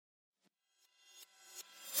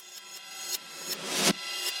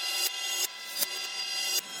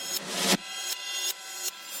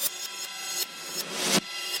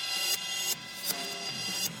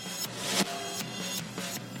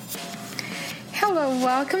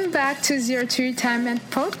Welcome back to Zero to Retirement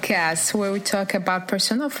podcast, where we talk about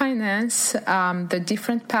personal finance, the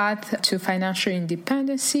different path to financial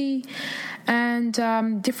independency, and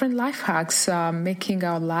different life hacks, making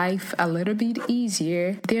our life a little bit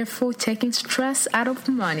easier, therefore taking stress out of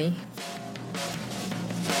money.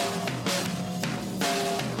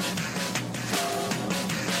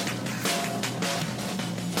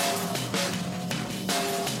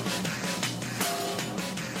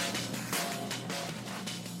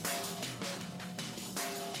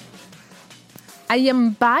 I am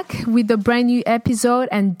back with a brand new episode,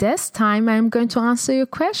 and this time I'm going to answer your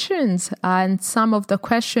questions. And some of the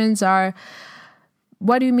questions are,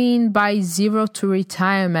 what do you mean by zero to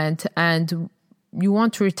retirement? And you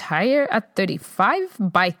want to retire at 35?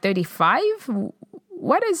 By 35?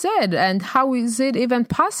 What is it? And how is it even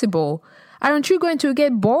possible? Aren't you going to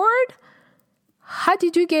get bored? How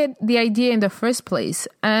did you get the idea in the first place?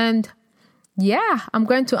 And yeah, I'm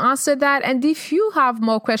going to answer that. And if you have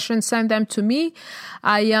more questions, send them to me.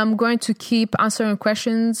 I am going to keep answering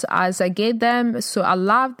questions as I get them. So I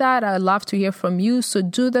love that. I love to hear from you. So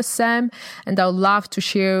do the same. And I would love to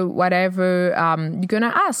share whatever you're going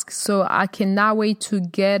to ask. So I cannot wait to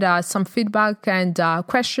get some feedback and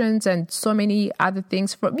questions and so many other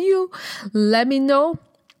things from you. Let me know.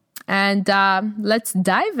 And let's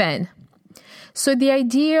dive in. So the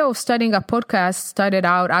idea of starting a podcast started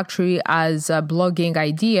out actually as a blogging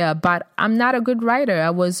idea, but I'm not a good writer. I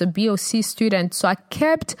was a BOC student, so I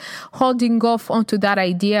kept holding off onto that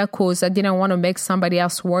idea because I didn't want to make somebody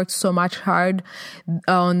else work so much hard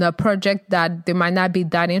on a project that they might not be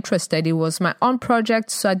that interested. It was my own project,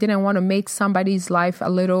 so I didn't want to make somebody's life a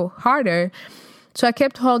little harder. So I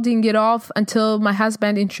kept holding it off until my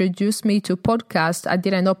husband introduced me to podcasts. I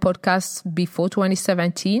didn't know podcasts before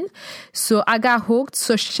 2017. So I got hooked.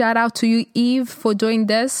 So shout out to you, Eve, for doing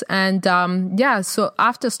this. And so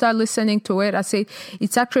after start listening to it, I say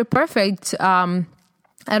it's actually perfect.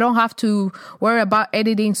 I don't have to worry about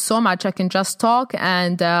editing so much. I can just talk,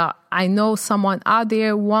 and I know someone out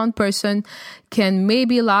there, one person can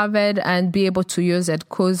maybe love it and be able to use it,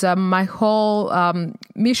 because my whole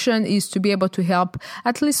mission is to be able to help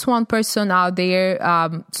at least one person out there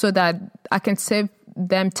so that I can save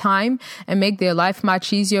them time and make their life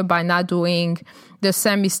much easier by not doing the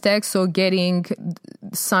same mistakes or getting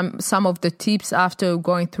some of the tips after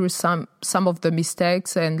going through some of the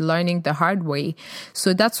mistakes and learning the hard way.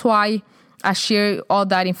 So that's why I share all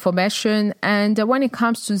that information. And when it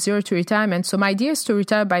comes to zero to retirement, so my idea is to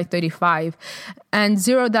retire by 35. And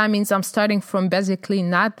zero, that means I'm starting from basically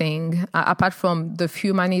nothing apart from the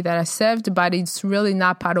few money that I saved, but it's really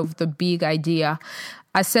not part of the big idea.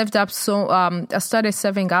 I saved up, so I started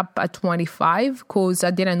saving up at 25 because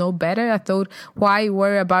I didn't know better. I thought, why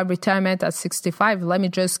worry about retirement at 65? Let me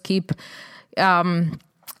just keep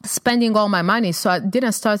spending all my money. So I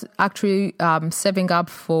didn't start actually saving up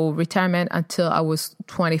for retirement until I was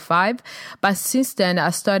 25. But since then, I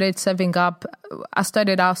started saving up. I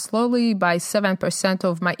started out slowly by 7%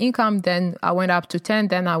 of my income. Then I went up to 10.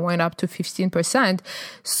 Then I went up to 15%.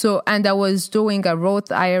 So, and I was doing a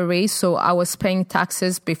Roth IRA. So I was paying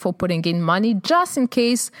taxes before putting in money, just in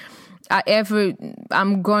case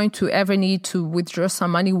I'm going to ever need to withdraw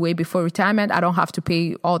some money way before retirement. I don't have to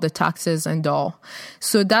pay all the taxes and all.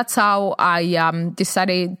 So that's how I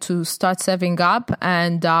decided to start saving up.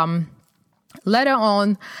 And later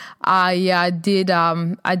on, I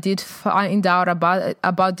did find out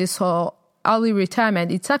about this whole early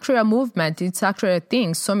retirement. It's actually a movement. It's actually a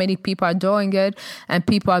thing. So many people are doing it, and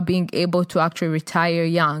people are being able to actually retire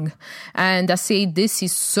young. And I say this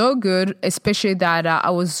is so good, especially that I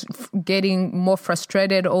was getting more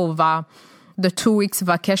frustrated over the 2 weeks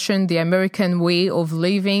vacation, the American way of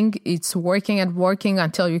living. It's working and working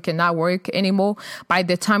until you cannot work anymore. By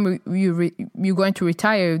the time you're going to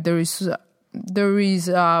retire, there is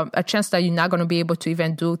a chance that you're not going to be able to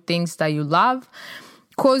even do things that you love,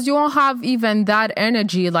 because you won't have even that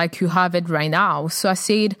energy like you have it right now. So I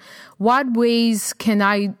said, what ways can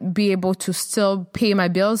I be able to still pay my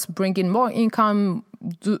bills, bring in more income,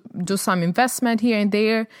 do some investment here and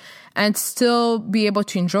there, and still be able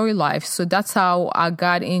to enjoy life? So that's how I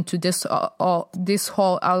got into this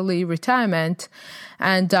whole early retirement.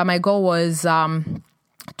 And my goal was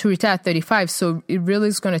to retire at 35. So it really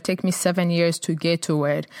is going to take me 7 years to get to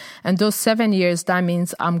it. And those 7 years, that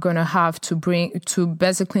means I'm going to have to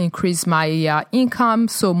basically increase my income.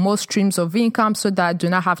 So more streams of income so that I do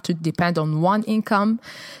not have to depend on one income.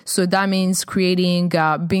 So that means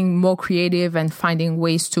being more creative and finding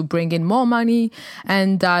ways to bring in more money.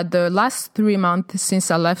 And the last 3 months since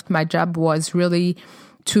I left my job was really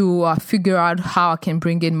to figure out how I can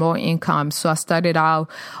bring in more income. So I started out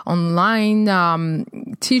online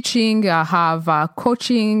teaching. I have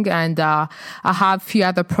coaching, and I have a few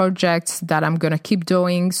other projects that I'm going to keep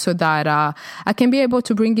doing so that I can be able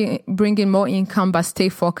to bring in more income, but stay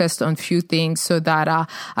focused on few things so that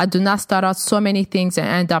I do not start out so many things and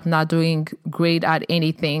end up not doing great at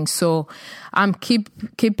anything. So I'm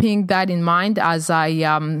keeping that in mind as I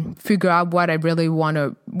figure out what I really want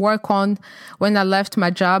to work on. When I left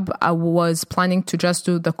my job, I was planning to just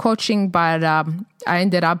do the coaching, but I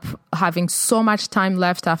ended up having so much time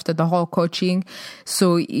left after the whole coaching.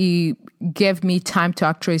 So it gave me time to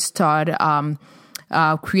actually start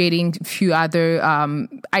creating a few other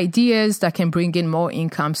ideas that can bring in more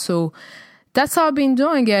income. So that's how I've been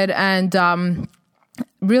doing it. And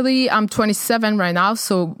really, I'm 27 right now,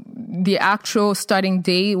 so the actual starting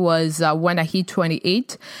day was when I hit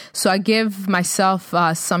 28. So I gave myself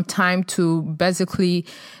some time to basically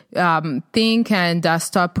think and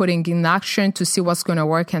start putting in action to see what's going to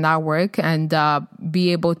work and not work, and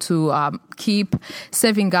be able to keep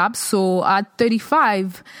saving up. So at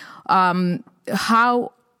 35,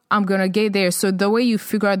 how I'm going to get there. So the way you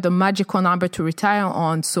figure out the magical number to retire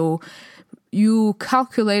on, so you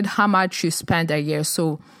calculate how much you spend a year.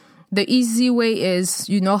 So the easy way is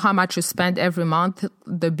you know how much you spend every month,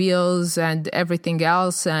 the bills and everything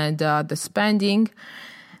else, and the spending.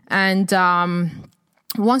 And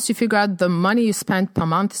once you figure out the money you spend per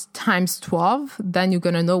month times 12, then you're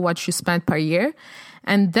going to know what you spend per year.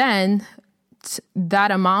 And then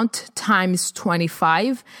that amount times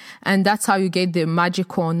 25. And that's how you get the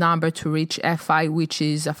magical number to reach FI, which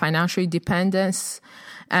is a financial independence.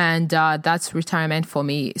 And that's retirement for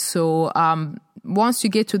me. So once you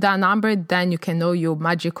get to that number, then you can know your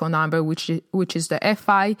magical number, which is the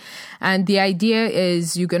FI. And the idea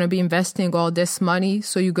is you're going to be investing all this money.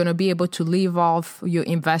 So you're going to be able to live off your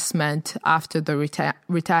investment after the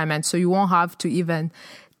retirement. So you won't have to even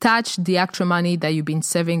touch the actual money that you've been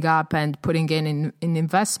saving up and putting in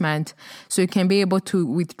investment. So you can be able to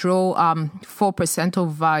withdraw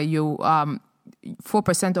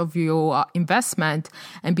 4% of your investment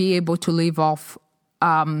and be able to live off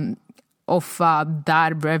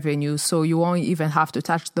that revenue. So you won't even have to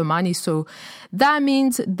touch the money. So that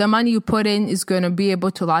means the money you put in is going to be able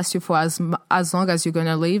to last you for as long as you're going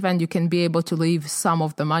to live, and you can be able to leave some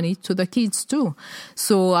of the money to the kids too.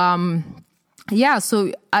 So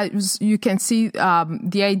so as you can see,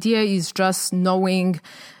 the idea is just knowing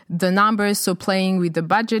the numbers, so playing with the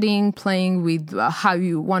budgeting, playing with how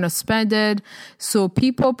you want to spend it. So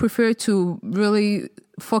people prefer to really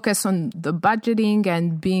focus on the budgeting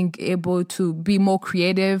and being able to be more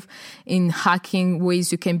creative in hacking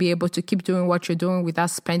ways you can be able to keep doing what you're doing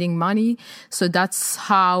without spending money. So that's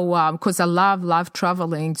how, because I love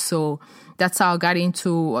traveling. So that's how I got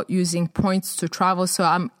into using points to travel. So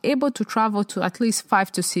I'm able to travel to at least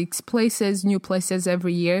 5 to 6 places, new places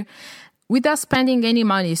every year, without spending any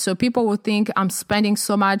money. So people will think I'm spending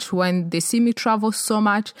so much when they see me travel so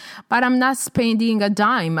much, but I'm not spending a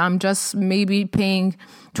dime. I'm just maybe paying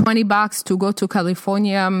 $20 to go to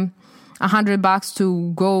California, $100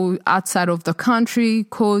 to go outside of the country,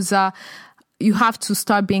 because you have to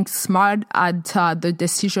start being smart at the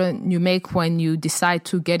decision you make when you decide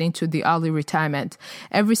to get into the early retirement.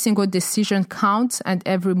 Every single decision counts, and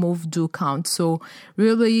every move do count. So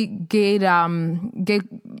really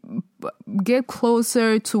get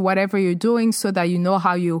closer to whatever you're doing so that you know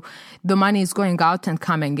how the money is going out and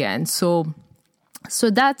coming in. So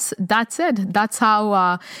that's it. That's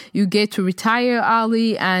how you get to retire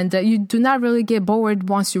early, and you do not really get bored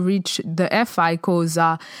once you reach the FI, because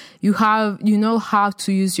you know how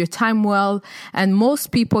to use your time well. And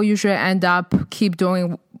most people usually end up keep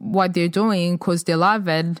doing what they're doing because they love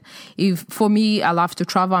it. For me, I love to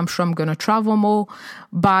travel. I'm sure I'm going to travel more,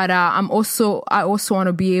 but I also want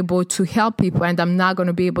to be able to help people, and I'm not going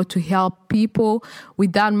to be able to help people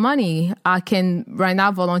without money. I can right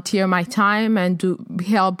now volunteer my time and do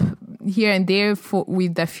help here and there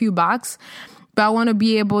with a few bucks. But I want to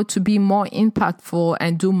be able to be more impactful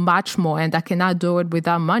and do much more, and I cannot do it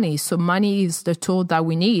without money. So money is the tool that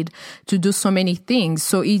we need to do so many things.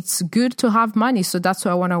 So it's good to have money. So that's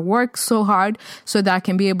why I want to work so hard so that I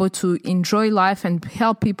can be able to enjoy life and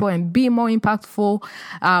help people and be more impactful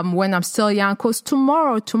when I'm still young. Because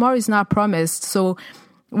tomorrow is not promised. So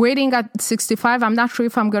waiting at 65, I'm not sure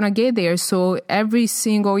if I'm going to get there. So every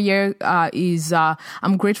single year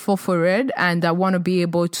I'm grateful for it, and I want to be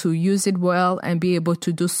able to use it well and be able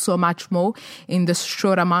to do so much more in the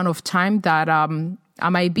short amount of time that I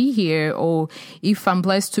might be here. Or if I'm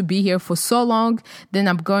blessed to be here for so long, then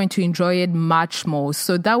I'm going to enjoy it much more.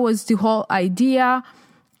 So that was the whole idea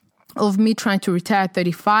of me trying to retire at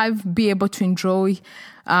 35, be able to enjoy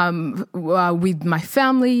with my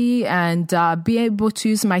family and be able to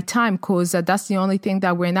use my time, because that's the only thing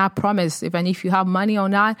that we're not promised. Even if you have money or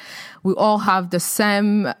not, we all have the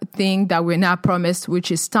same thing that we're not promised,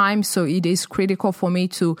 which is time. So it is critical for me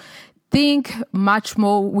to think much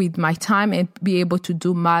more with my time and be able to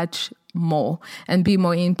do much more and be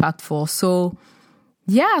more impactful. So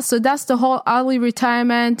so that's the whole early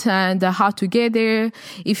retirement and how to get there.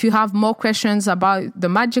 If you have more questions about the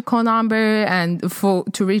magical number and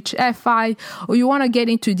to reach FI, or you want to get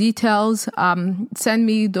into details, send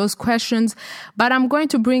me those questions. But I'm going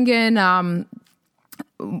to bring in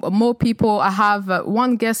more people. I have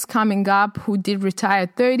one guest coming up who did retire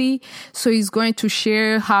at 30. So he's going to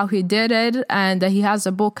share how he did it, and he has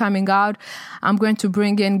a book coming out. I'm going to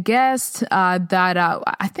bring in guests that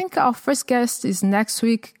I think our first guest is next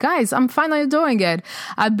week. Guys, I'm finally doing it.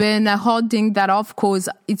 I've been holding that off because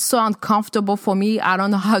it's so uncomfortable for me. I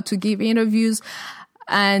don't know how to give interviews,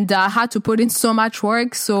 and I had to put in so much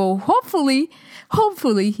work. So hopefully,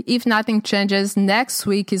 if nothing changes, next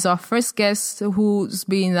week is our first guest who's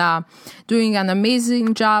been doing an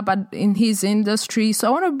amazing job in his industry. So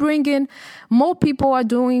I want to bring in more people who are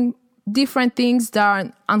doing different things that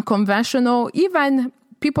are unconventional, even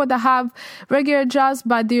people that have regular jobs,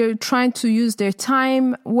 but they're trying to use their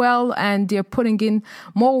time well, and they're putting in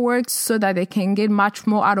more work so that they can get much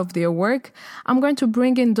more out of their work. I'm going to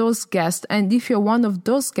bring in those guests. And if you're one of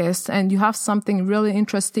those guests and you have something really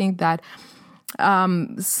interesting that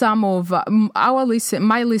some of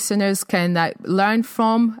my listeners can learn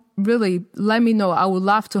from, really let me know. I would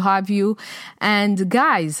love to have you. And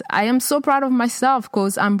guys, I am so proud of myself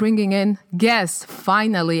because I'm bringing in guests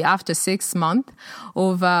finally after 6 months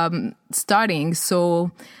of starting.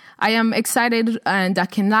 So I am excited, and I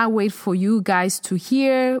cannot wait for you guys to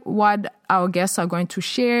hear what our guests are going to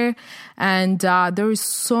share. And there is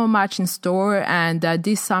so much in store, and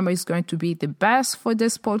this summer is going to be the best for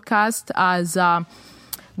this podcast as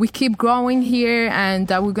we keep growing here, and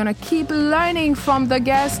we're going to keep learning from the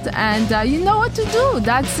guests. And you know what to do.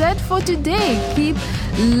 That's it for today. Keep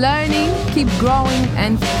learning, keep growing,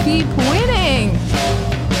 and keep winning.